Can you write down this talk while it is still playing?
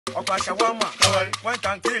Okwa shawama, one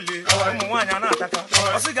can kill it. Mwanya na ataka.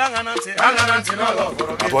 Osiganga nanti no love.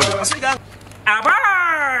 Osigang.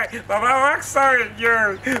 Abai! Baba, wax sorry,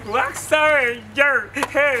 you. Wax sorry, you.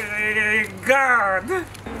 Hey, God.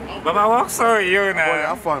 Baba, wax sorry, you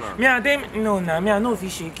na. Me and them, no, me I no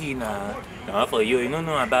fish shaky na. No, for you don't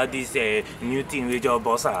know about this new thing with your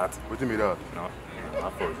boss at. What do you mean that? No,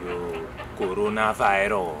 for you,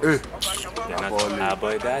 coronavirus.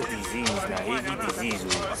 Boy, that disease, na heavy disease.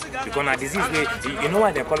 Because na disease wey, you know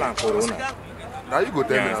why they call it corona? Now you go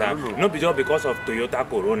tell me, I don't know. No be just because of Toyota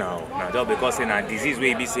Corona, na just because na disease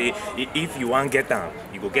wey be say if you want get am,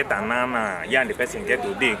 you go get anana. Yeah, and the person get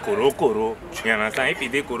today koro. You understand? If you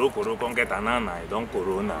dey koro, come get anana, you don't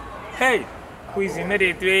corona. Hey, who is in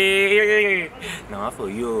it? Now for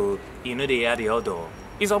you, you know they hear the other.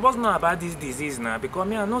 It's supposed to know about this disease now because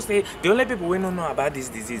me I know say the only people who don't know about this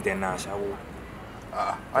disease they na Ashawo.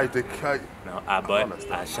 I take no, but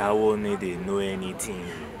Ashawo need they know anything.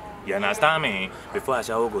 You understand me? Before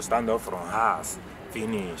Ashawo go stand up from house,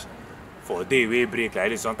 finish. For day we break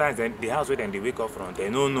like this. Sometimes the house where they wake up from,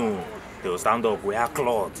 they don't know. They will stand up, wear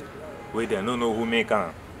cloth, where they don't know who make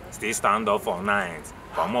them. Stay stand up for night.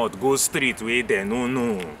 Come out, go street where they don't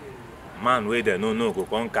know. Man where they don't know, go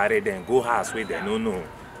come carry them, go house where they don't know.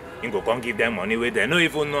 You go come give them money where they don't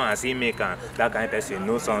even know as he make them. That kind of person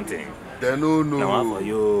know something. They don't know. Now for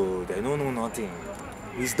you, they don't know nothing.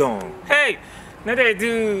 Wisdom. Hey! No, they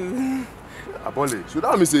do. Aboli, should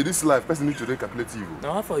that mean say this life person need to be calculative?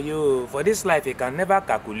 No, for you. For this life, you can never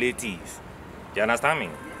calculate it. You understand me?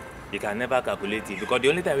 You can never calculate it. Because the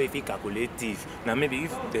only time if you calculate it, now maybe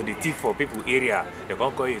if the thief for people area, they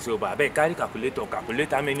can't call you so, but I bet carry calculator,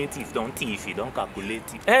 calculate how many thieves don't thief, you don't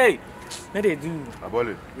calculate it. Hey! No, they do.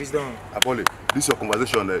 Aboli. Wisdom. Aboli, this your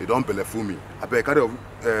conversation, you don't fool me. I bet carry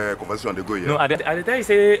conversation they go here. No, I tell you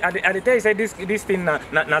say this thing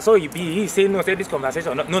na so he be. He say no, say this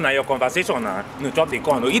conversation. No, na your conversation na. No, chop the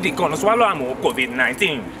corn. No, eat the corn. Swallow am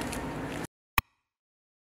COVID-19.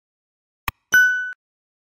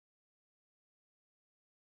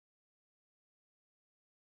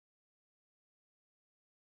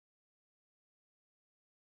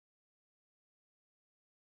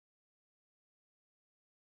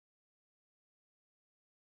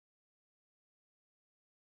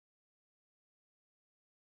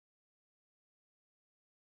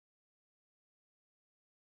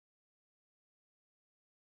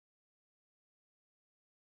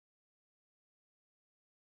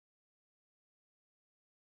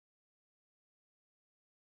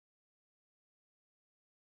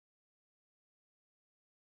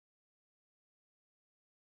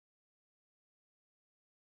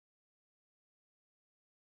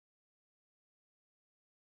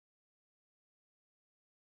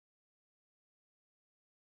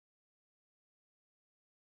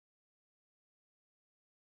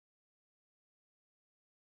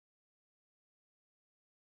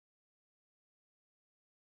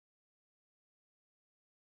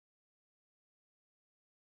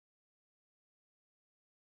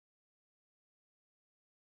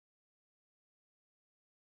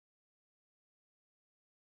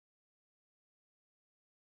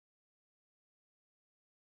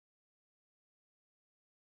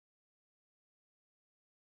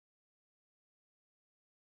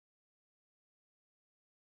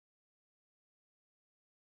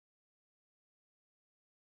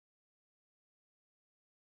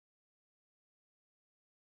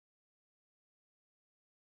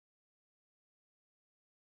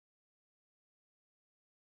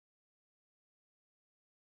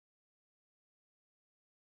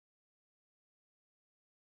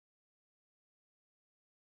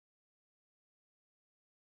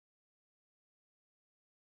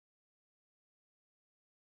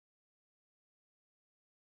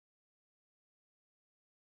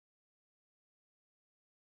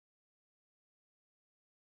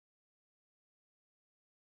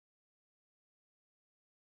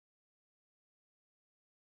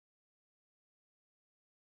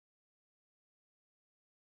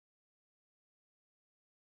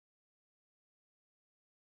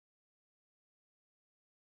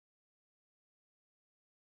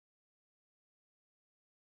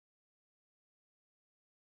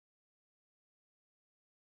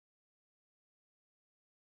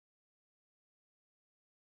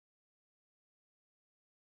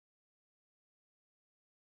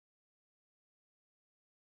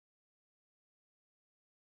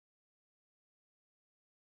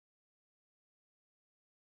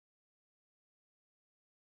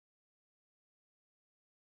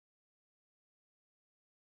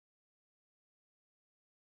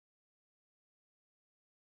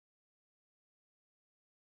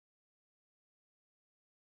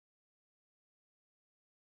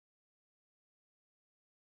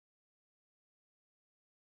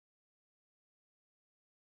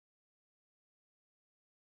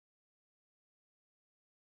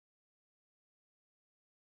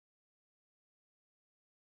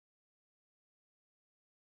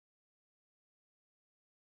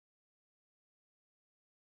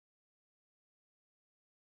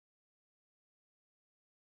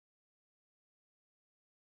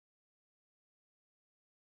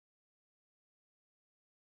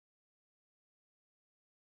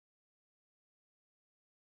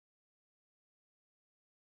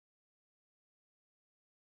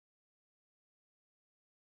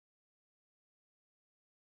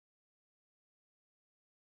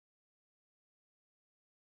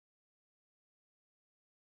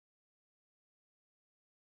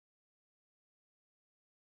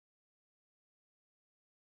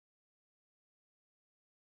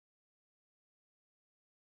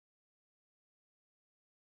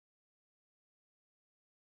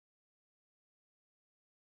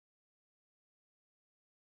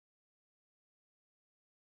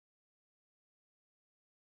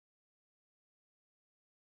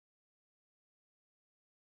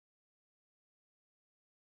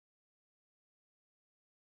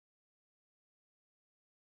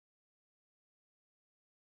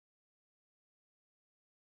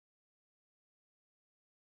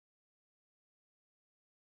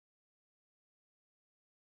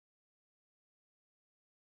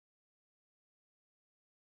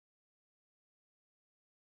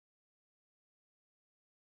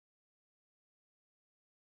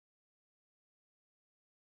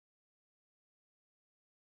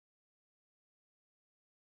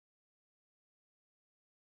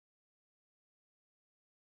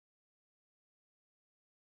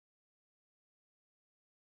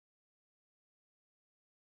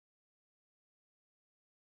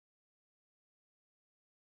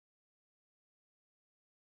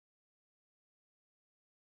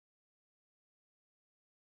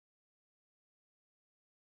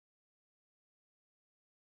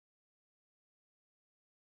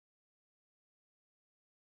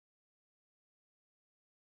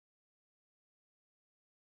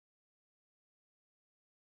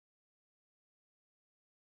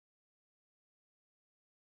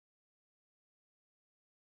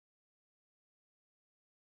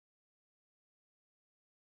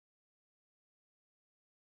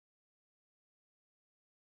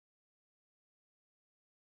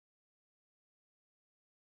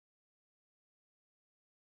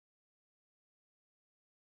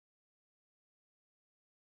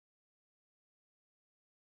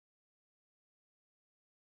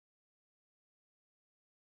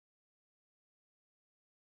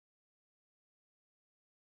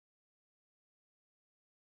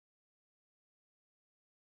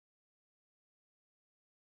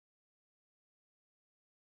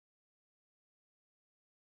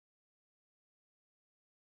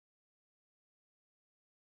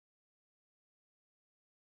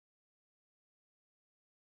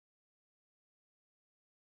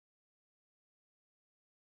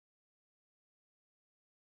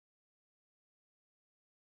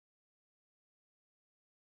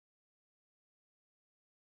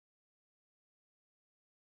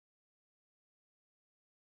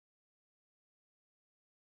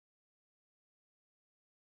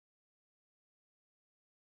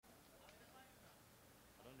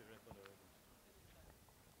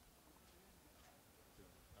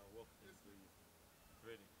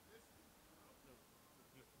 Ready?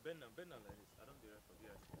 No. Bend down like this. I don't do that for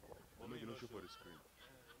BS. But make you not show for the screen.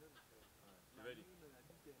 You ready?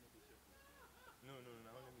 No,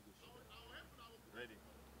 now let me go show. Ready?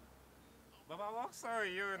 Baba, walk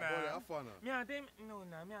sorry, you Abole, now. have fun now. Me and them, no,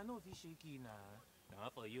 me I know if you shaky now. Now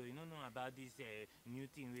for you, you don't know about this new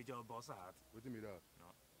thing with your boss at. What do you mean that?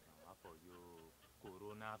 No, for you,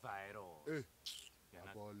 coronavirus. Hey, Yeah,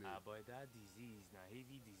 Abole. boy, that disease, na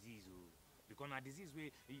heavy disease, oh. Because na disease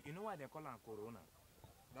wey, you know why they call am corona?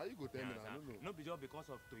 Now you go tell me now, I don't know. No be just because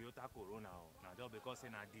of Toyota Corona, oh. Na just because say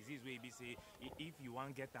na disease wey be say if you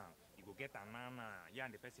wan get am, you go get am now. You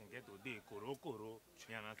and the person get today koro.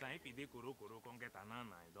 You understand? If you dey koro, come get am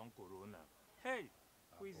now, you don corona. Hey,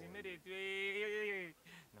 quiz no dey do.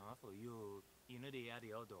 Na for you, you know dey hear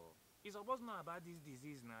the other. You suppose know about this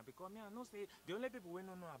disease now because me I know say the only people wey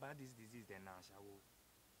no know about this disease dem na ashawo.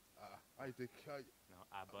 How you take care? No,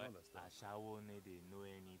 but ashawo no dey know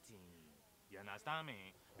anything. You understand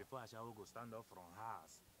me? Before ashawo go stand up from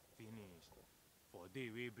house, finish. For day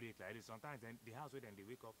wey break like this, sometimes the house wey dem dey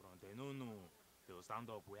wake up from, they no know. They will stand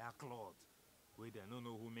up wear cloth wey they no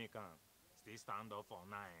know who make am. Still stand up for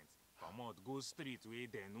night. Comot go street wey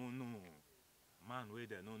they no know. Man wey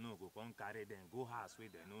they no know go come carry them go house wey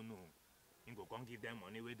they no know. He go come give them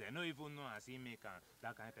money wey they no even know as he make am.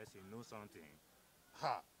 That kind of person know something.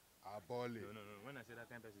 Ha! Abole. No. When I say that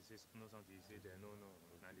kind of person say know something, you say they no know.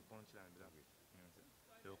 Now the punchline.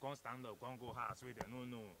 They will come stand up, come go house where they no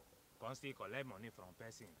know. Come still collect money from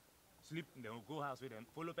person. Sleep, they will go house where they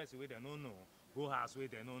follow person where they no know. Go house where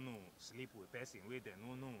they no know. Sleep with person where they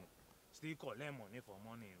no know. Still collect money for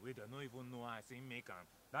money where they no even know how I say make am.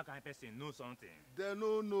 That kind of person know something. They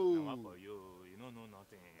no know. Now what for you? You don't know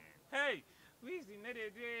nothing. Hey, we is the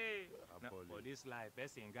day. For this life,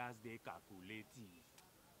 person gas they calculative.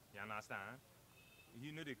 You understand?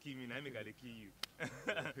 You know they kill me, now I make they kill you.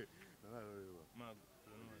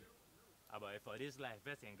 But for this life,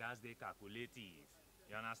 person gas they calculative.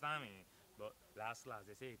 You understand me? But last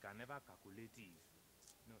they say you can never calculative.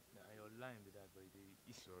 No, you're lying with that, but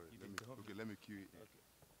sorry, let me cue it. Okay.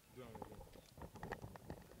 Go on again.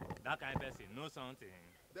 That kind of person know something.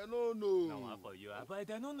 They don't know. No, for you. But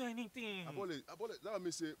they don't know anything. Abole, that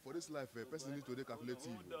mean say for this life, person need to be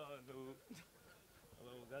calculative. Hold on, no.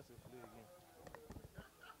 We got to play again.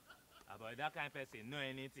 About that kind of person know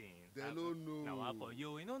anything. They don't know. Now for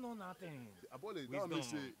you, you don't know nothing. Abole, that mean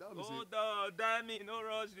say. Hold on, damn it, no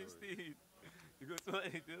rush this thing. Because no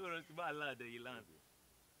rush to my lad, they land.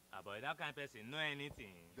 About that kind of person know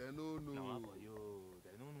anything. They don't know. Now for you,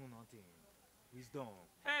 they don't know nothing. Wisdom.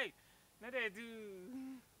 Hey, now they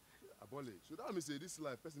do. Abole, so that mean say this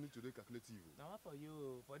life, person need to be calculative. Now for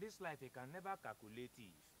you, for this life, you can never calculate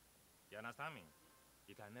it. You understand me?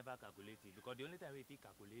 You can never calculate it because the only time we think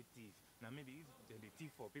calculate it, now maybe if they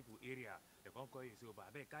thief for people area, they can't call you so, but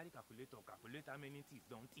I bet carry calculator, calculate how many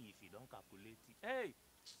thieves don't thief, you don't calculate it. Hey,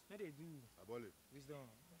 what they do? Abole. Wisdom.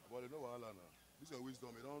 Abole, no wahala now. This is your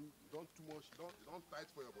wisdom. You don't too much. You don't tight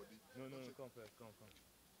for your body. No, come first, come.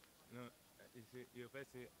 No, you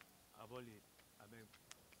first say, Abole, I mean,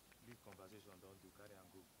 this conversation don't do carry and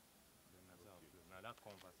go. Then okay. Now that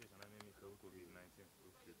conversation, I made me feel COVID-19.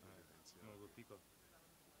 Okay, COVID-19. No, go pick up.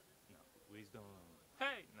 No, wisdom.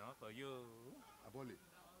 Hey, no, for you. Abole,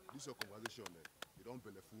 this your conversation, you don't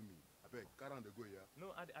fool me. I beg, carry on the go here.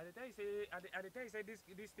 No, I tell you say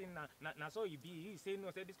this thing na so you be. You say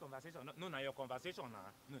no, say this conversation. No, na your conversation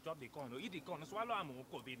na. No, chop the corn. No, eat the corn. Swallow am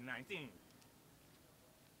COVID-19.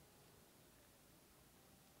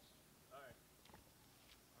 All right.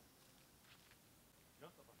 You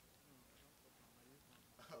don't stop am.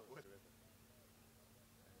 What? You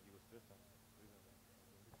go stress am.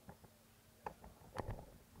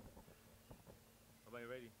 Are you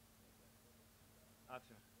ready?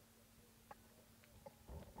 Action.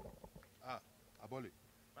 Abole.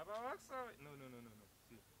 Papa, walk sorry. No.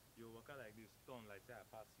 See, you walk out like this, turn like say I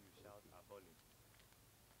pass you, shout, Abole.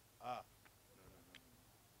 No.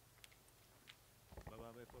 Baba,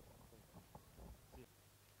 wake up. See.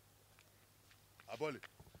 Abole.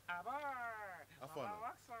 Abba! Papa,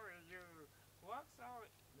 walk sorry, you. Walk sorry.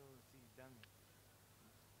 No, see, damn it.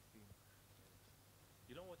 See.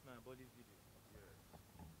 You don't watch my body's video? Yeah.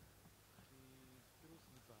 Throw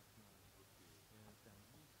slippers now. Okay. You understand?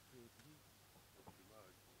 Okay,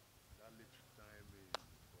 man. That little time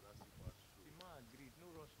for that super show. The man agreed. No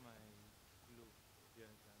rush my clothes. You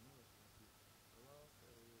understand? No rush my clothes.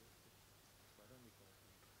 But don't be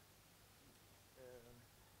confused.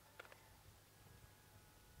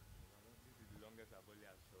 This is the longest I've only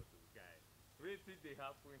had shot to guy. Wait till they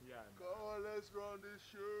happen here. Come on, let's run this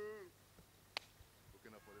show. Okay,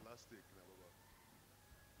 now for the last take, now, Baba.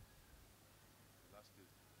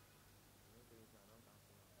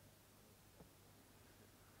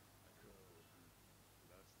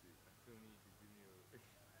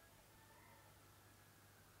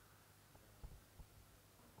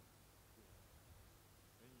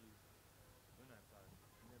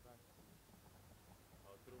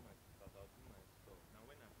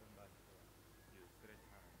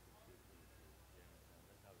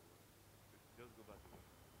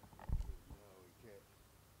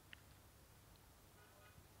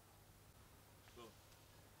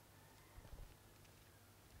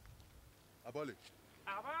 Aboli.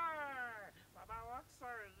 Baba, what's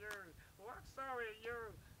sorry you? What's sorry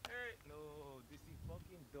you? Hey, no, this is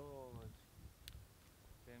fucking dodge.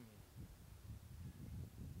 Tell me.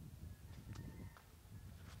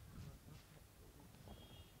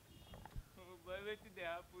 Oh, but wait till they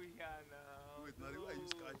happen here now. Wait, now the way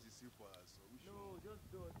you catch the slippers, so which No, one? just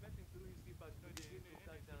dodge. Person through his slippers, no, they need to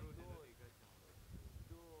catch them. Dodge.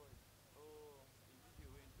 Dodge. Oh, if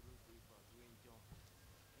you went through slippers, when jump.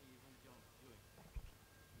 Even jump, join.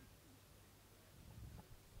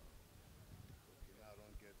 Okay, now I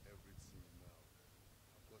don't get everything now.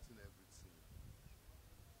 I've gotten everything.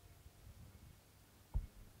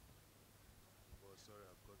 But sorry,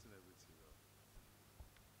 I've gotten everything now.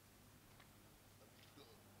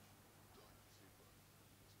 Dodge slipper.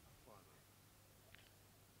 Fun.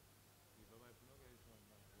 If Baba, if you not get this one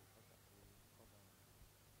now, we'll cut that. We'll cut down. I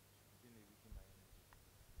think they're weakening my energy.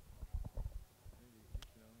 Maybe if you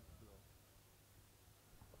don't blow.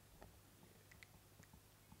 Yeah.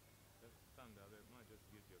 Just stand there, but might just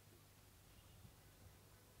get your face.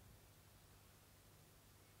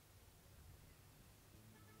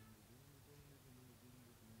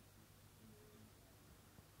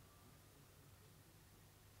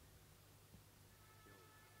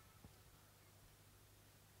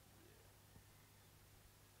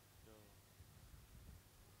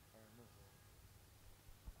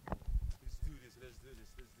 Let's do this.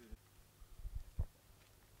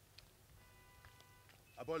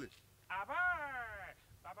 Aboli. Baba,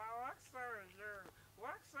 what's sorry you?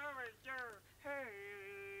 What's sorry you?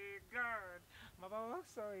 Hey, God. Baba, what's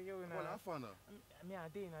sorry you now? Aboli, how far now? Me a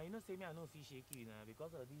day now, you know say me I no fit shake you now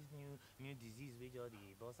because of this new disease which all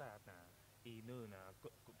the boss out now. You know now,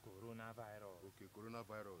 coronavirus. Okay,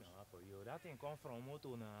 coronavirus. No, for you. That thing come from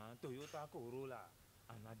motor now, Toyota Corolla.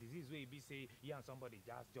 And a disease where be say, you and somebody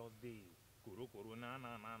just day. Koro, na.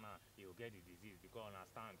 You'll get the disease because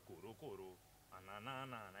understand, koro. And na,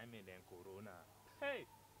 I mean then corona. Hey,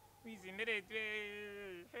 who's in it?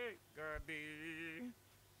 Hey, God.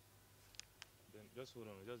 Then just hold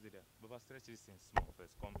on, just do that. Baba, stretch this thing small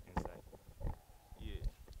first, come inside. Yeah.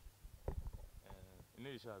 You know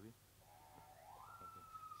the shabby?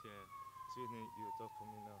 Okay. So you talk for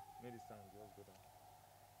me now. Maybe this time just go down.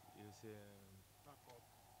 You say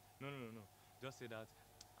No. Just say that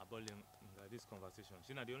about this conversation.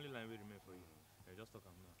 See now the only line will remain for you. Just talk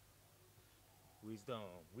now. Wisdom.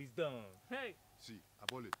 Hey. See,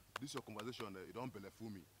 Aboli, this your conversation. You don't fool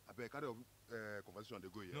me. I bet carry conversation they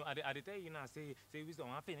go here. No, I tell you now. Say wisdom.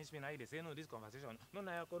 I finish me now. They say no this conversation. No,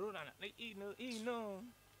 now corona. No. Aboli,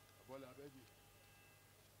 I beg you.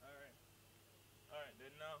 All right.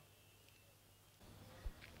 Then now.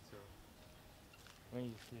 So when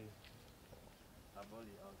you see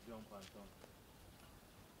Aboli, I'll jump and turn.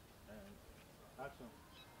 And action.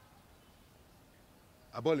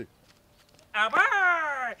 Aboli.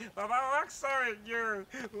 Baba, what's sorry you?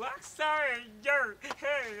 Hey,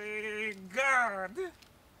 God.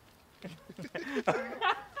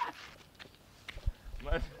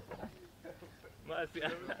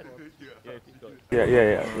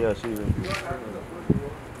 Yeah, see you.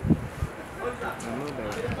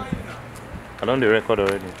 I don't record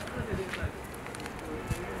already.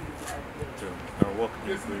 So, I'll walk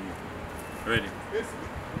this way. Ready?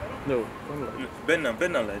 No, bend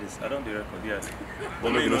down like this. I don't do record, yeah.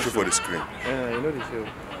 But maybe not show for the screen. You know the show.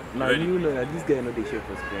 Now you know that this guy know the show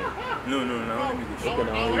for screen. No, now let me go show.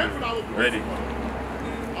 Okay, now ready?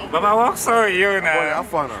 Baba, walk sorry you now. Aboli, have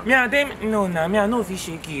fun now. Me and them, no, I know if you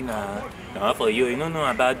shaky now. Now for you don't know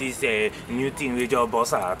about this new thing with your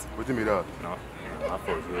boss at. What do you mean that? No,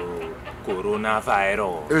 for you,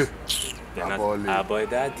 coronavirus. Aboli. But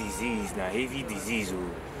that disease, na heavy disease.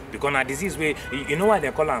 Because na disease where you know why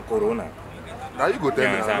they call it corona. Now you go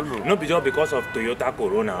tell me, I don't know. No be just because of Toyota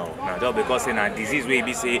Corona. Now just because na disease where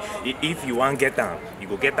be say if you want get am, you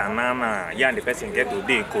go get anana. Yeah, and the person get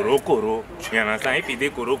today koro. You understand? If you dey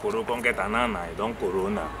koro, come get anana, you don't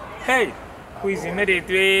corona. Hey, who is in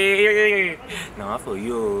it? Now for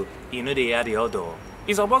you, you know they hear the other.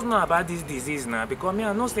 You supposed to know about this disease now because me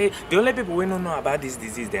I know say the only people who don't know about this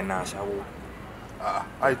disease they na Ashawo.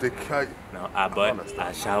 I take care. Now about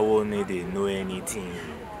Ashawo no dey know anything.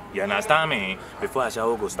 You understand me? Before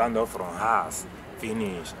Ashawo go stand up from house,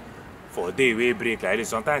 finish. For day we break like this.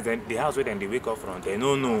 Sometimes the house where they wake up from, they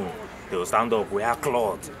don't know. They will stand up, wear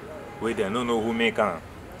cloth. Where they don't know who make them.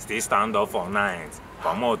 Still stand up for night.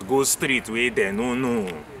 Come out, go street where they don't know.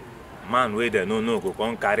 Man where they don't know, go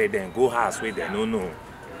come carry them, go house where they don't know.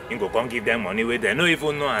 He go come give them money where they don't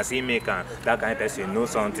even know as he make them. That kind of person know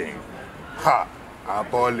something. Ha!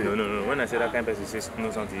 Aboli. No. When I say that kind of person says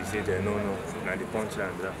know something, he say they don't know. Now the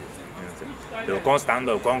punchline, bro. They will come stand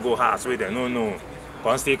up, come go house with them, no.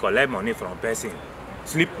 Come still collect money from person.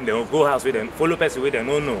 Sleep, they will go house with them, follow person with them,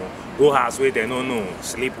 no. Go house with them, no.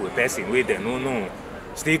 Sleep with person with them, no.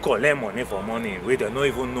 Still collect money for money, wey dem no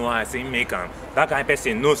even know how to make am. That kind of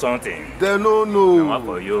person know something. They no know. Na what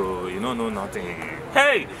for you don't know nothing.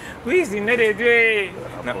 Hey, who is in dey do it?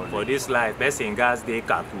 For this life, person gats dey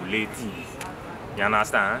calculative. You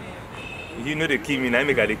understand? You know they kill me, now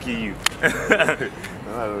make I dey kill you.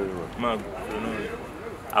 Man,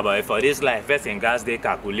 but for this life, person gats dey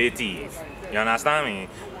calculative. You understand me?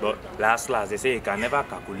 But last they say you can never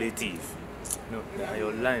calculative. No,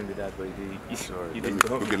 you're lying with that, but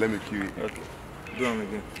Okay, let me kill you. Okay, do them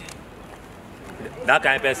again. That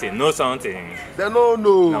kind of person know something. They no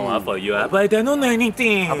know. Now what for you? But they don't know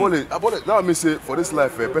anything. Abole. That mean say for this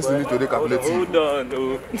life, person need to dey calculative. Hold on,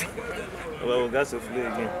 no. Well, we got to play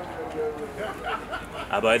again.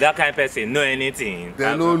 About that kind of person know anything.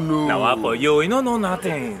 They don't know. Now what for you? You don't know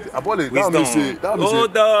nothing. Abole, that mean say.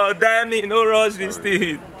 Hold on, damn it, no rush this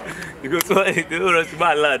thing. Because no rush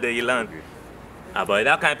bad lad that you land. About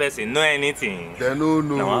that kind of person know anything. They don't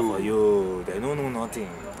know. Now what for you? They don't know nothing.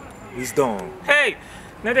 Wisdom. Hey,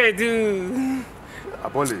 no they do.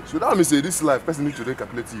 Abole, so that mean say this life, person need to dey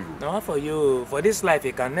calculative. Now what for you? For this life,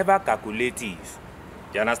 you can never calculate it.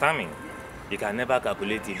 You understand me? You can never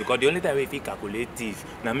calculate it because the only time we feel calculative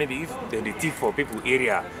now maybe if the thief for people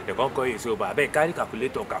area they can't call you so but I beg carry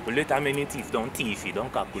calculator calculate how many thieves don't thief you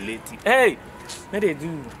don't calculate it. Hey, what they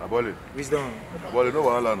do? Abole. Wisdom. Abole, no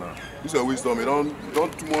wahala now. This is wisdom. You don't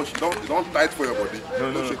too much. You don't tight for your body.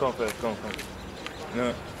 No, come first.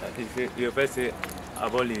 No, you first say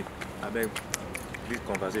Abole. I beg this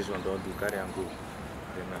conversation don't do carry and go.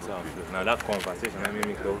 Then that's how I'm feeling. Now that conversation I mean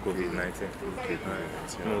me talk COVID-19. Okay.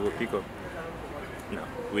 No, we'll pick up. No,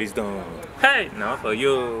 wisdom. Hey, now for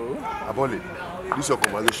you. Abole, this your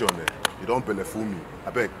conversation you don't fool me. I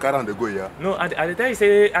beg, carry on the go here. No, I tell you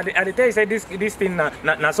say this thing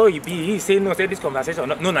na so he be. He say no, say this conversation.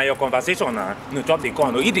 No, na your conversation na. No, chop the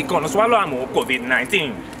corn. No, eat the corn. No, swallow am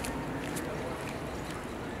COVID-19.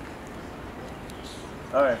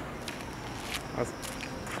 All right.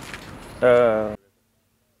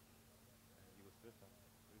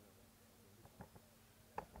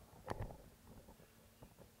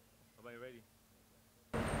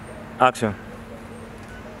 Action.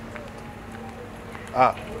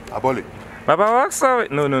 Abole. Baba, walk so.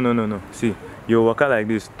 No. See, you walk out like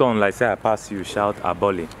this, turn like say I pass you, shout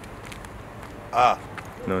Abole.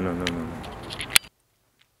 No.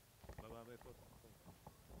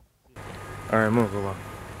 Alright, move over.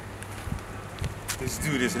 Let's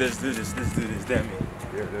do this. Damn it.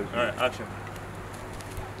 Yeah, let's do Alright, action.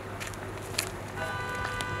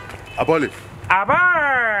 Abole.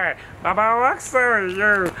 Abba! Baba, what's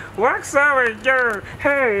up with you?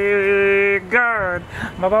 Hey, God.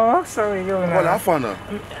 Baba, what's up with you? Abole, how far now?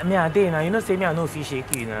 Me a day now. You know, say me I no fit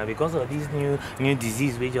shake you now because of this new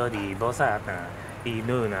disease which all the boss out now. You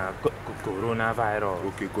know now, coronavirus.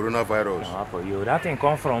 Okay, coronavirus. Now for you, that thing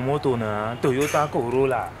come from motor now, Toyota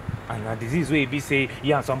Corolla, and a disease where be say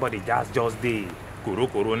you and somebody just day.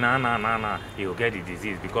 Nah. You get the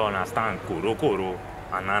disease because understand Koro.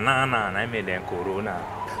 And I made them corona.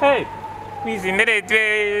 Hey, who's in the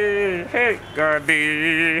Hey, God.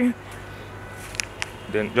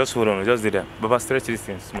 Then just hold on, just do that. Baba, stretch this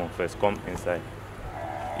thing small first. Come inside.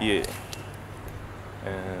 Yeah.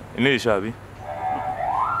 You need the shabby? Okay.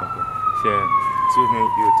 Excuse me,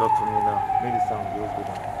 you talk to me now. Make the sound goes good.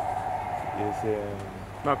 Yes,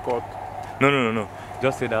 Not caught. No.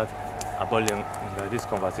 Just say that about this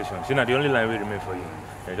conversation. She's not the only line we remain for you.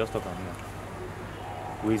 Yeah, just talk on now.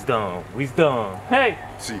 Wisdom. Hey!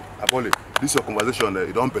 See, Abole, this your conversation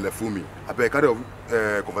you don't fool me. I beg, carry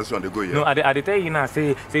your conversation they go here. No, I tell you now,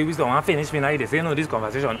 say wisdom, I finish me now, they say no, this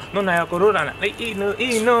conversation. No, now your corona, no.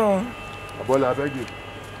 Abole, I beg you.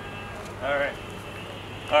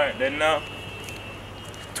 Alright, then now,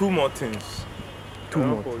 two more things. Two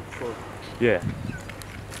more. Yeah.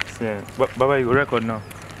 Baba, you record now.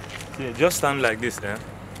 See, just stand like this,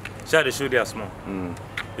 Shall the show they are small.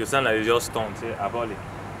 You sound like you just stunned, say Abole.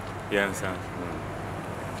 You understand?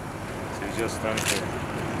 So you just stand there.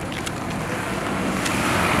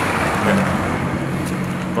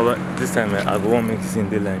 But this time I go want to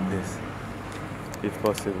make it like this. If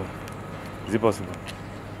possible. Is it possible?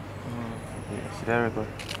 Yeah. Should I record?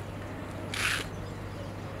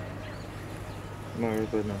 No,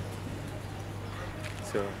 record now.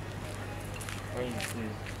 So when you see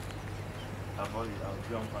Abole, I'll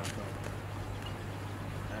jump and jump.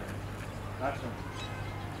 Action.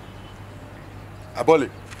 Abole.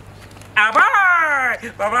 Abba!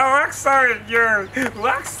 Baba, work sorry, you.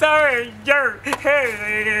 Work sorry, you.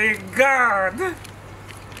 Hey, God.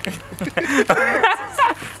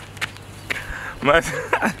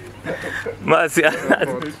 Mas, yeah,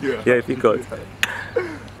 if you could.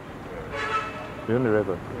 You're on the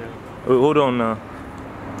record. Yeah. Oh, hold on now.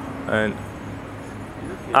 And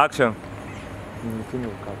action.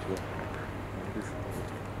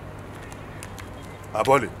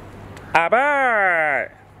 Aboli. Abba!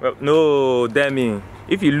 Well, no, Demi.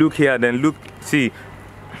 If you look here, then look, see.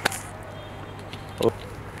 Oh,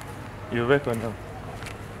 you record now.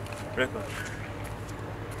 Record.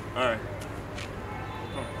 Alright.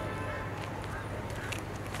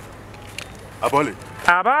 Aboli.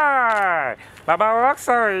 Abba! Baba, work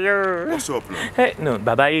sorry, you. What's up now? Hey, no,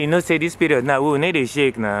 Baba, you know, say this period now, we need a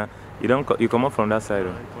shake now. You don't, you come up from that side.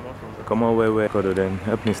 Oh. Come on, where, then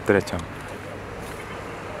help me stretch him.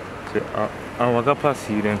 So, I'll walk past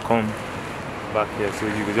you, then come back here. So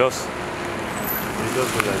you just go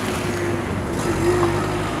like this.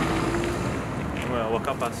 Well, I'll walk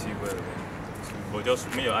past you, but just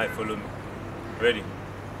make your eye follow me. Ready?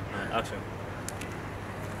 Action.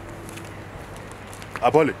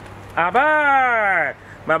 Aboli. Abba!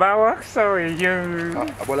 Baba, work sorry, you.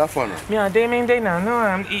 Abola fun. Me and Damien, they now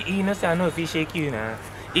know he knows I know if he shake you now.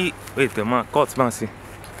 Wait, the man, cut, man, see.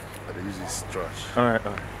 They use this trash. Alright.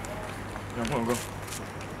 Come on, go.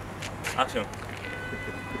 Action.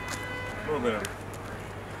 Go now.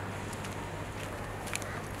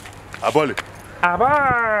 Aboli.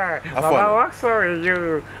 Abba! Baba, fun. work sorry,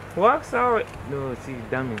 you. Work sorry. No, see,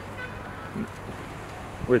 damn it.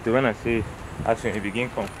 Wait, when I say action, it begin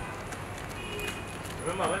come.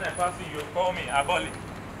 Remember, when I pass you, you call me Aboli.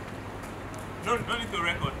 No need to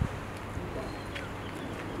record.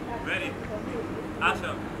 Ready?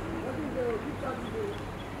 Action.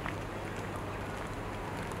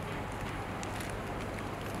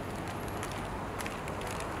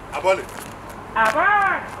 Aboli. Abba!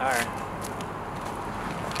 Alright.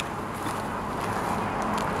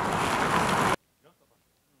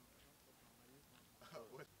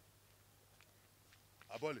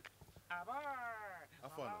 Aboli. Abba!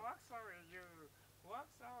 Have fun. Baba, work sorry, you. Work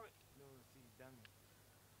sorry. No, see, damn it.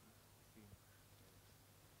 See.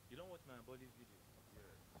 You don't watch my body video?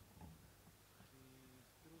 Yeah. See,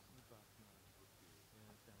 throw slippers now. Okay. You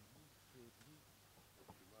understand? You straight, you.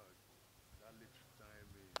 Okay, man. That little time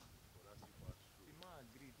for that super stroke. See, man,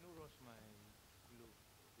 agreed. No rush my flow.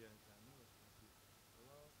 You understand? No rush my flow.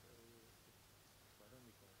 Well, I don't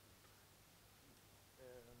need confused.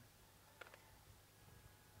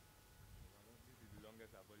 This is the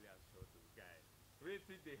longest Aboli has shot, guy. Wait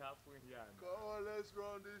till they happen here. Come on, let's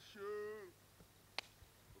run this show.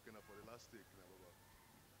 Okay, now for the last take, now, Baba.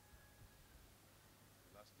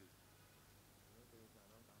 The last take. Last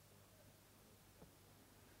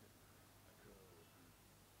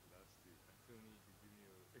take.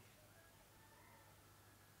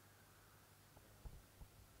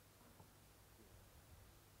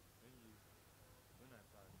 When I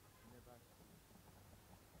pass, never see.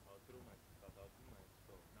 I'll throw my stuff, I'll do my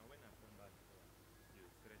stuff. Now when I come back here, you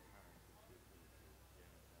stretch hands to shake me. You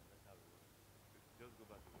understand? That's how it works. Just go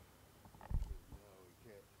back to work. No, we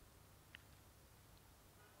can't.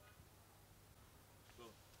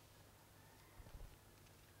 Go.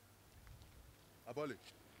 Aboli.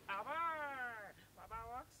 Abba! Baba,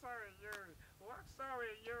 work sorry, you. Work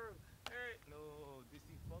sorry, you. Hey, no, this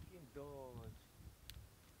is fucking dodge.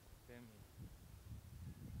 Tell me.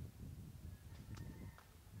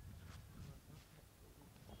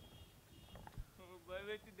 Oh, boy,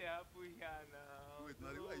 wait till they happen here now. Wait,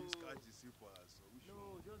 now the way you catch the super, so we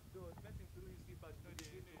No, just dodge. Person through his slippers, no, they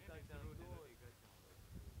need to catch